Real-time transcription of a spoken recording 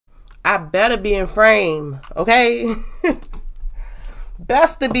I better be in frame, okay?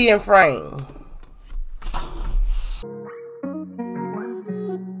 Best to be in frame.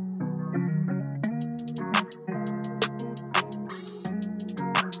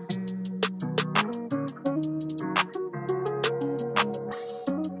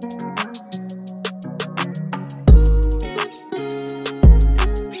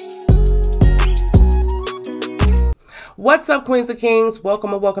 What's up, queens and kings?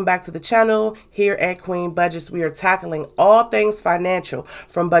 Welcome and welcome back to the channel. Here at Queen Budgets, we are tackling all things financial,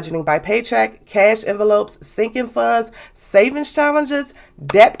 from budgeting by paycheck, cash envelopes, sinking funds, savings challenges,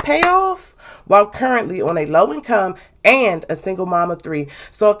 debt payoff, while currently on a low income and a single mom of 3.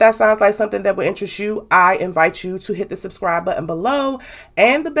 So if that sounds like something that would interest you, I invite you to hit the subscribe button below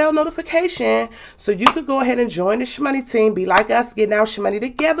and the bell notification so you could go ahead and join the shmoney team. Be like us, getting our shmoney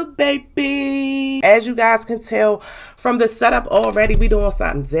together, baby. As you guys can tell from the setup already, we doing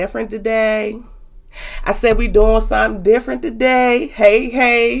something different today. I said we doing something different today.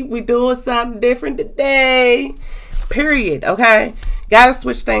 Hey, we doing something different today. Period, okay? Gotta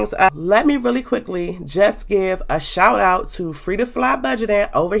switch things up. Let me really quickly just give a shout out to Free to Fly Budgeting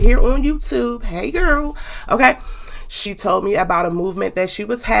over here on YouTube. Hey girl, okay? She told me about a movement that she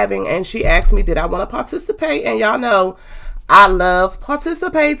was having and she asked me, did I want to participate? And y'all know I love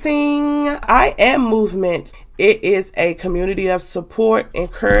participating. I Am Movement. It is a community of support,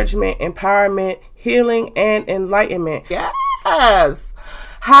 encouragement, empowerment, healing, and enlightenment. Yes.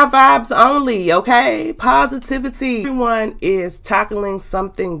 High vibes only, okay? Positivity. Everyone is tackling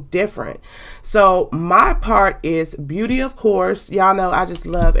something different. So my part is beauty, of course. Y'all know I just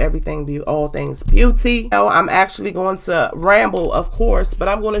love everything beauty, all things beauty. So I'm actually going to ramble, of course, but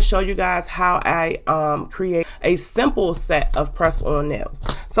I'm going to show you guys how I create a simple set of press-on nails.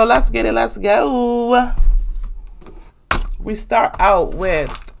 So let's get it. Let's go. We start out with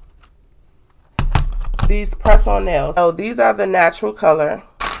these press-on nails. So these are the natural color.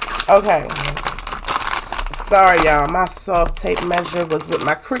 Okay, sorry y'all, my soft tape measure was with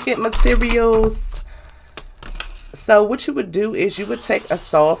my Cricut materials. So what you would do is you would take a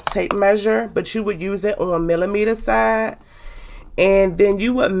soft tape measure, but you would use it on millimeter side, and then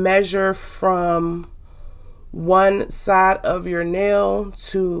you would measure from one side of your nail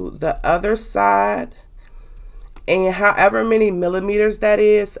to the other side, and however many millimeters that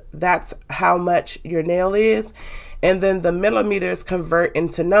is, that's how much your nail is. And then the millimeters convert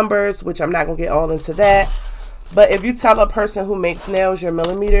into numbers, which I'm not going to get all into that. But if you tell a person who makes nails your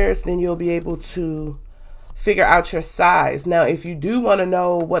millimeters, then you'll be able to figure out your size. Now, if you do want to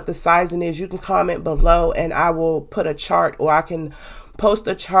know what the sizing is, you can comment below and I will put a chart, or I can post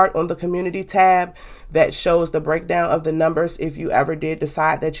a chart on the community tab that shows the breakdown of the numbers if you ever did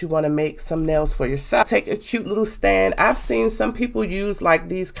decide that you want to make some nails for yourself. Take a cute little stand. I've seen some people use like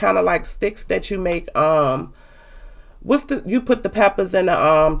these kind of like sticks that you make, you put the peppers in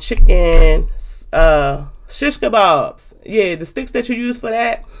the chicken shish kebabs. Yeah, the sticks that you use for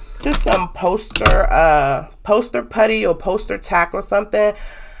that. Just some poster putty or poster tack or something.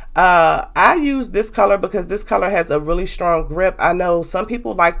 I use this color because this color has a really strong grip. I know some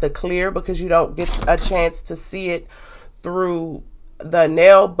people like the clear because you don't get a chance to see it through the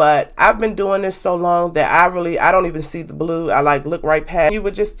nail, but I've been doing this so long that I don't even see the blue. I like look right past. You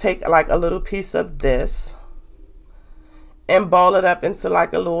would just take like a little piece of this and ball it up into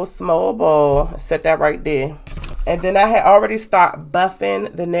like a little small ball. Set that right there. And then I had already started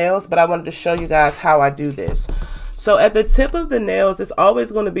buffing the nails, but I wanted to show you guys how I do this. So at the tip of the nails, it's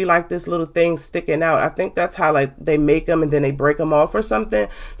always going to be like this little thing sticking out. I think that's how like they make them and then they break them off or something.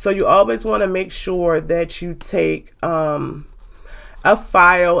 So you always want to make sure that you take a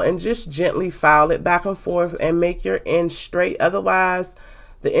file and just gently file it back and forth and make your end straight. Otherwise,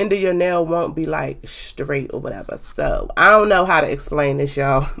 the end of your nail won't be like straight or whatever. So I don't know how to explain this,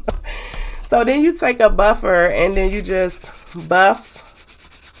 y'all. So then you take a buffer and then you just buff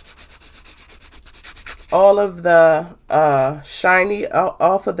all of the shiny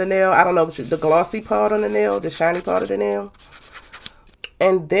off of the nail. I don't know, the glossy part on the nail, the shiny part of the nail.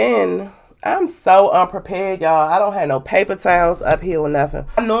 And then I'm so unprepared, y'all. I don't have no paper towels up here or nothing.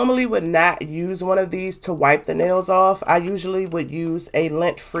 I normally would not use one of these to wipe the nails off. I usually would use a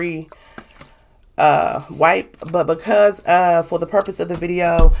lint-free wipe, but because for the purpose of the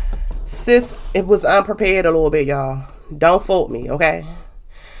video, sis, it was unprepared a little bit, y'all. Don't fault me, okay?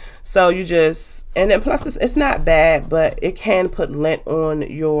 So you just, and then plus it's not bad, but it can put lint on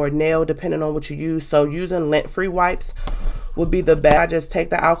your nail depending on what you use. So using lint-free wipes would be the best. I just take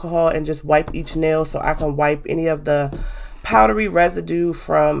the alcohol and just wipe each nail so I can wipe any of the powdery residue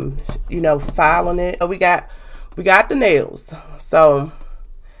from, you know, filing it. So we got the nails. So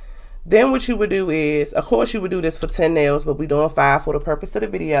Then what you would do is, of course you would do this for 10 nails, but we're doing 5 for the purpose of the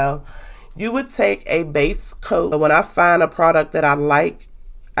video. You would take a base coat. When I find a product that I like,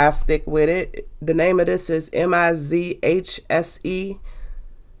 I stick with it. The name of this is Mizhse,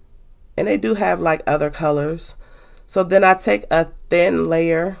 and they do have like other colors. So then I take a thin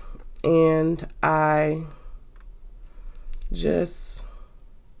layer and I just,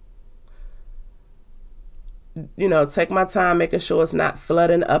 you know, take my time making sure it's not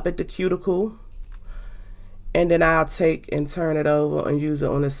flooding up at the cuticle. And then I'll take and turn it over and use it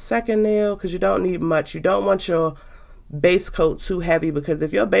on the second nail, because you don't need much. You don't want your base coat too heavy, because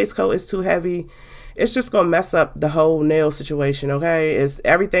if your base coat is too heavy, it's just going to mess up the whole nail situation, okay?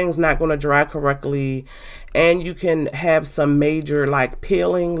 Everything's not going to dry correctly, and you can have some major like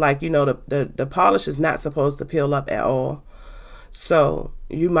peeling, like, you know, the polish is not supposed to peel up at all. So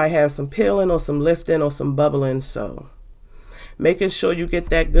you might have some peeling or some lifting or some bubbling. So making sure you get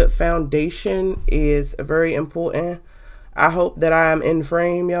that good foundation is very important. I hope that I'm in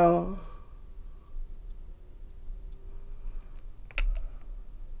frame, y'all.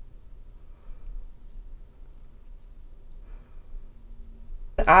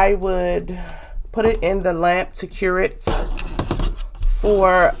 I would put it in the lamp to cure it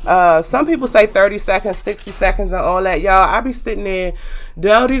for, some people say 30 seconds, 60 seconds, and all that. Y'all, I be sitting there,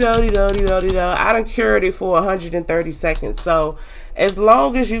 I done cured it for 130 seconds. So as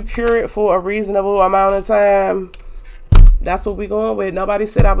long as you cure it for a reasonable amount of time, that's what we going with. Nobody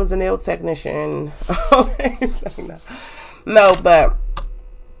said I was a nail technician. Okay, so no, but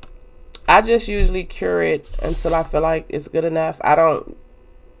I just usually cure it until I feel like it's good enough. I don't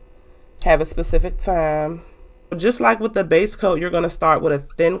have a specific time. Just like with the base coat, you're going to start with a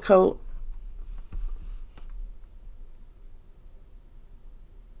thin coat.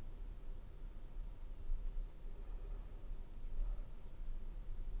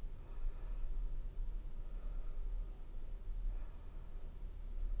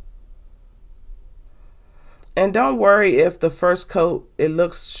 And don't worry if the first coat, it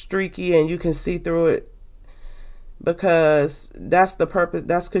looks streaky and you can see through it, because that's the purpose.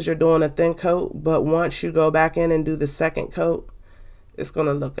 That's because you're doing a thin coat. But once you go back in and do the second coat, it's going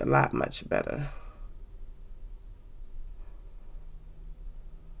to look a lot much better.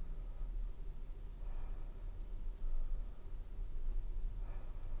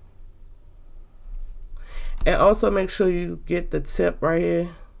 And also make sure you get the tip right here.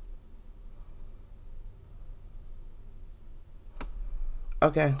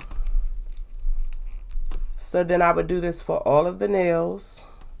 Okay. So then I would do this for all of the nails.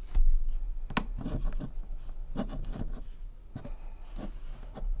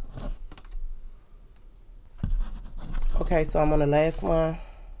 Okay, so I'm on the last one.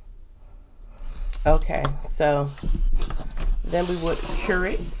 Okay, so then we would cure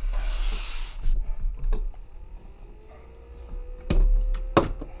it.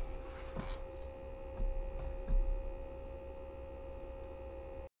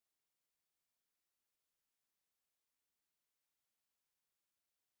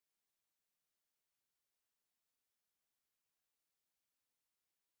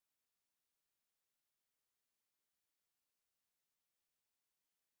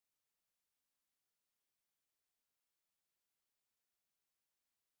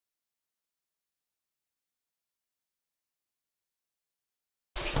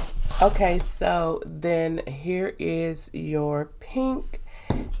 Okay, so then here is your pink,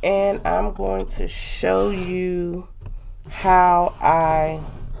 and I'm going to show you how I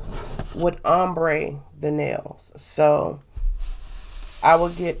would ombre the nails. So I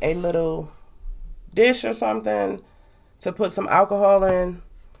would get a little dish or something to put some alcohol in,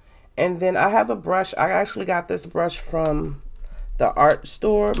 and then I have a brush. I actually got this brush from the art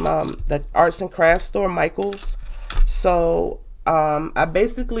store, the arts and crafts store, Michael's. So I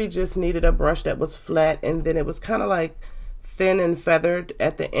basically just needed a brush that was flat, and then it was kind of like thin and feathered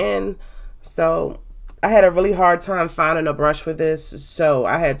at the end. So I had a really hard time finding a brush for this, so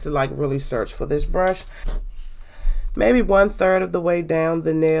I had to like really search for this brush. Maybe 1/3 of the way down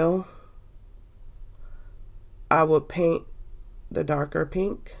the nail, I would paint the darker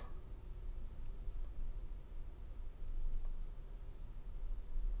pink.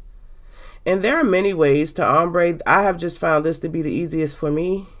 And there are many ways to ombre. I have just found this to be the easiest for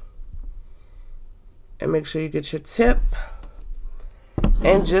me. And make sure you get your tip.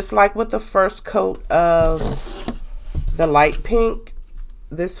 And just like with the first coat of the light pink,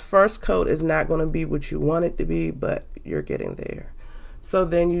 this first coat is not going to be what you want it to be, but you're getting there. So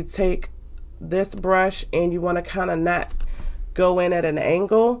then you take this brush, and you want to kind of not go in at an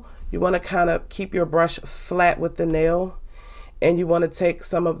angle. You want to kind of keep your brush flat with the nail. And you want to take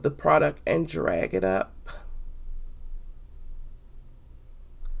some of the product and drag it up.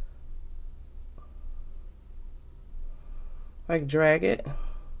 Like drag it.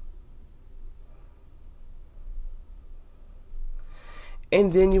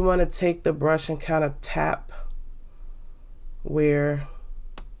 And then you want to take the brush and kind of tap where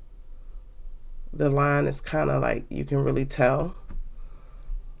the line is kind of like, you can really tell.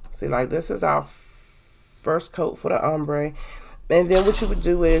 See, like this is our first coat for the ombre. And then what you would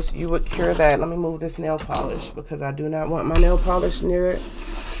do is you would cure that. Let me move this nail polish because I do not want my nail polish near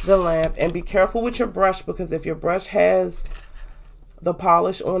the lamp. And be careful with your brush, because if your brush has the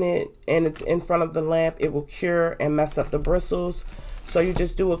polish on it and it's in front of the lamp, it will cure and mess up the bristles. So you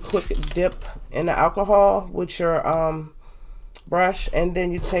just do a quick dip in the alcohol with your brush, and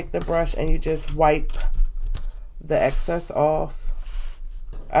then you take the brush and you just wipe the excess off.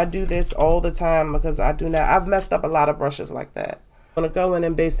 I do this all the time because I've messed up a lot of brushes like that. I'm gonna go in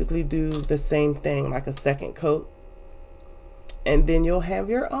and basically do the same thing, like a second coat, and then you'll have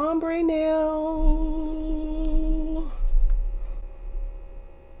your ombre nail.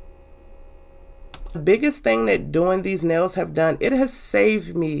 The biggest thing that doing these nails have done, it has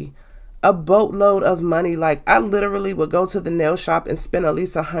saved me a boatload of money. Like I literally would go to the nail shop and spend at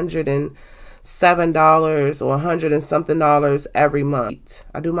least $107 or $100 and something every month.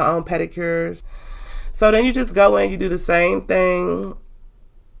 I do my own pedicures. So then you just go in, you do the same thing,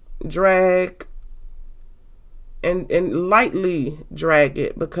 drag and lightly drag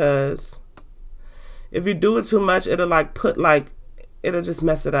it, because if you do it too much, it'll like it'll just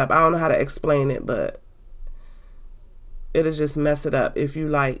mess it up. I don't know how to explain it, but it'll just mess it up. If you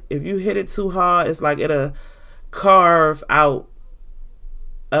hit it too hard, it's like it'll carve out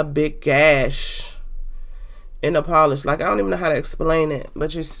a big gash in the polish. Like I don't even know how to explain it,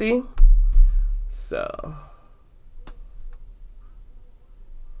 but you see? So,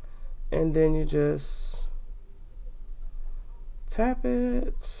 and then you just tap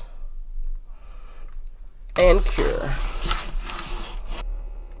it and cure.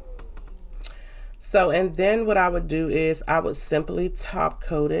 So, and then what I would do is I would simply top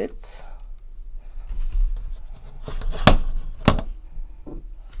coat it.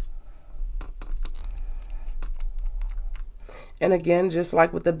 And again, just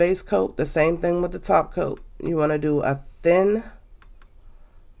like with the base coat, the same thing with the top coat. You want to do a thin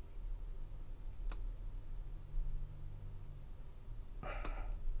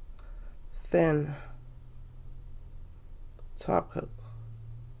top coat.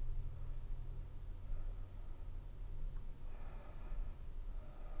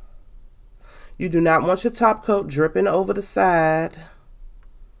 You do not want your top coat dripping over the side.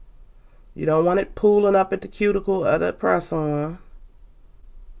 You don't want it pooling up at the cuticle or the press on.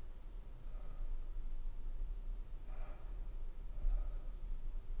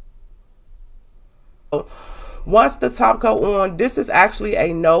 Once the top coat on, this is actually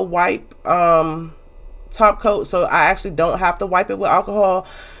a no wipe top coat, so I actually don't have to wipe it with alcohol.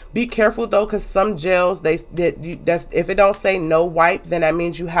 Be careful though, because some gels, if it don't say no wipe, then that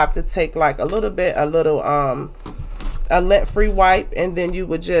means you have to take like a lint-free wipe, and then you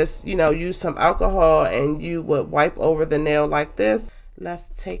would just, you know, use some alcohol and you would wipe over the nail like this. Let's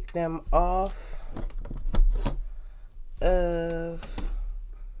take them off of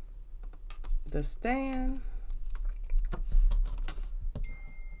the stand.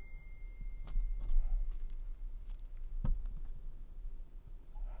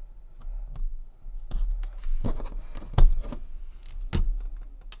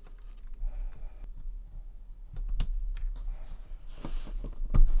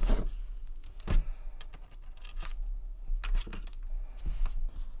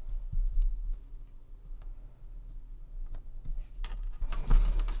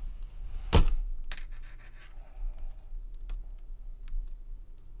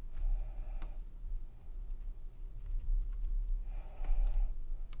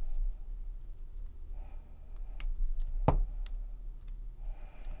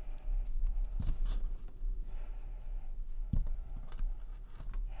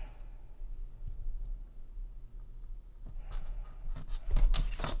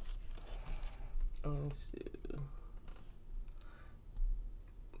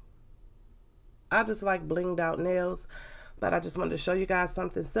 I just like blinged out nails, but I just wanted to show you guys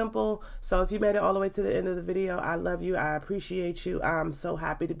something simple. So if you made it all the way to the end of the video, I love you. I appreciate you. I'm so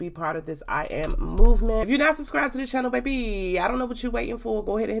happy to be part of this I Am movement. If you're not subscribed to the channel, baby, I don't know what you're waiting for.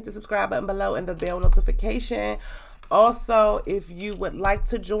 Go ahead and hit the subscribe button below and the bell notification. Also, if you would like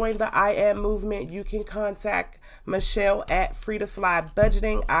to join the I Am movement, you can contact Michelle at Free to Fly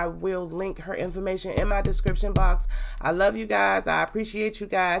Budgeting. I will link her information in my description box. I love you guys. I appreciate you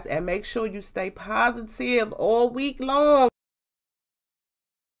guys. And make sure you stay positive all week long.